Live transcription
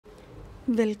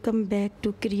Welcome back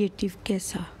to Creative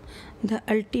Casa, the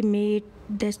ultimate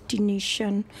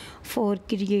destination for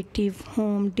creative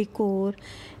home decor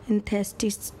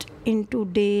enthusiasts. In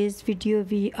today's video,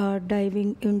 we are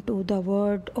diving into the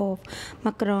world of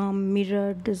Macramé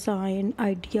mirror design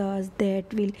ideas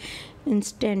that will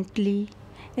instantly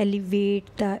elevate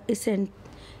the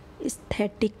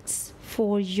aesthetics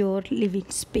for your living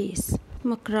space.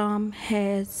 Macramé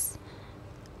has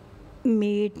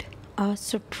made a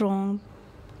strong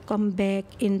comeback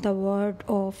in the world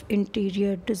of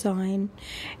interior design,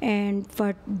 and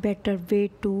what better way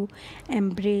to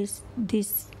embrace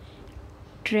this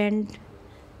trend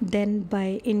than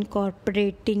by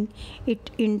incorporating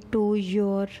it into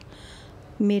your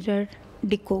mirror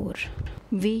decor.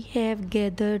 We have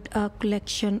gathered a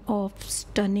collection of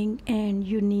stunning and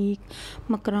unique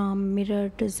macrame mirror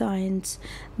designs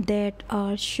that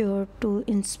are sure to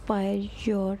inspire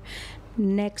your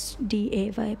next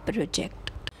DIY project.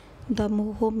 The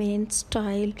Mohammed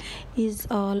style is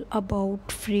all about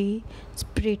free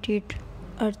spirited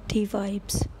earthy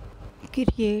vibes.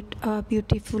 Create a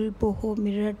beautiful boho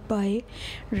mirror by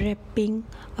wrapping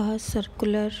a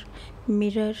circular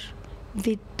mirror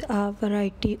with a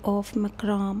variety of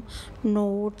macrame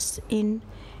notes in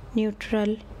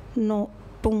neutral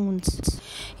tones.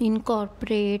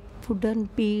 Incorporate wooden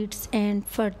beads and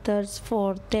feathers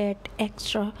for that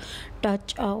extra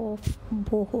touch of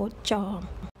boho charm.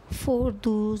 For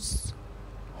those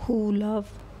who love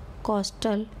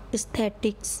coastal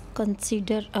aesthetics,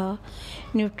 consider a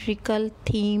neutral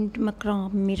themed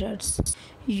macrame mirrors.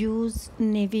 Use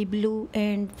navy blue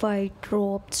and white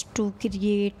ropes to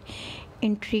create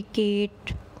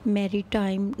intricate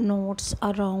maritime notes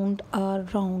around a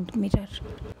round mirror.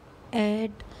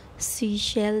 Add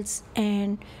seashells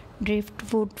and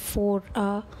driftwood for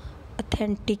a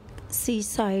authentic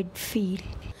seaside feel.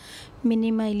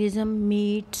 Minimalism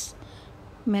meets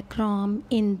macrame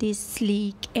in this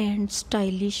sleek and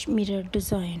stylish mirror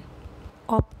design.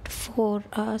 Opt for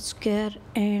a square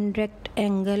and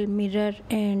rectangle mirror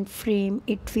and frame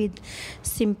it with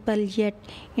simple yet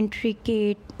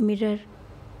intricate mirror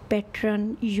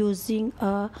pattern using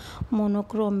a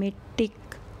monochromatic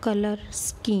color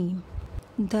scheme.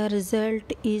 The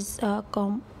result is a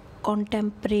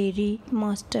contemporary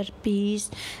masterpiece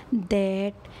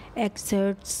that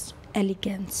exerts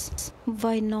elegance.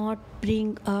 Why not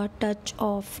bring a touch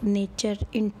of nature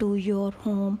into your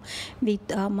home with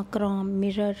a macrame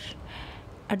mirror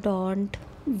adorned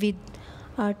with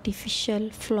artificial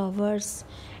flowers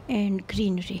and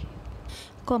greenery?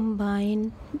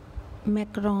 Combine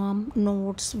macrame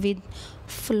notes with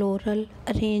floral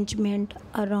arrangement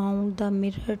around the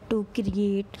mirror to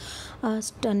create a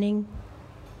stunning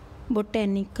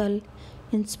botanical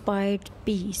inspired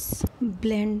piece.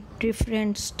 Blend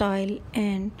different style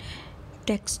and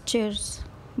textures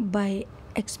by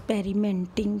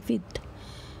experimenting with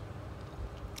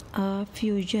a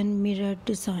fusion mirror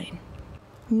design.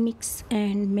 Mix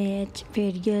and match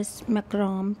various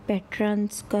macrame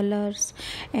patterns, colors,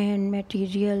 and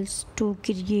materials to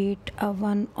create a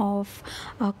one of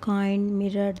a kind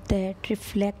mirror that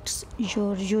reflects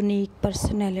your unique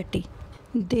personality.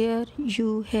 There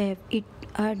you have it,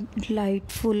 a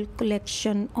delightful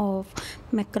collection of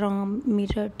macrame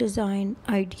mirror design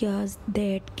ideas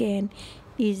that can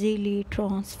easily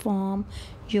transform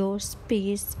your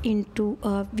space into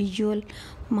a visual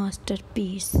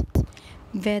masterpiece.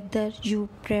 Whether you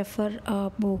prefer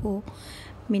a boho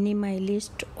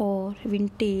minimalist or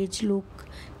vintage look,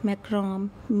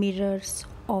 macrame mirrors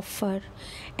offer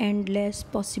endless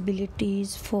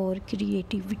possibilities for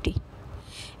creativity.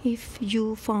 If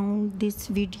you found this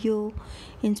video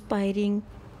inspiring,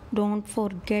 don't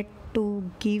forget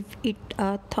to give it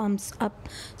a thumbs up,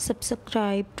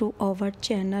 subscribe to our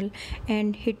channel,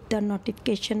 and hit the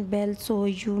notification bell so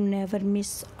you never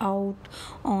miss out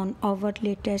on our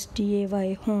latest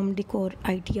DIY home decor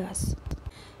ideas.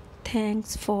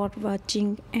 Thanks for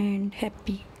watching and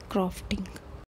happy crafting.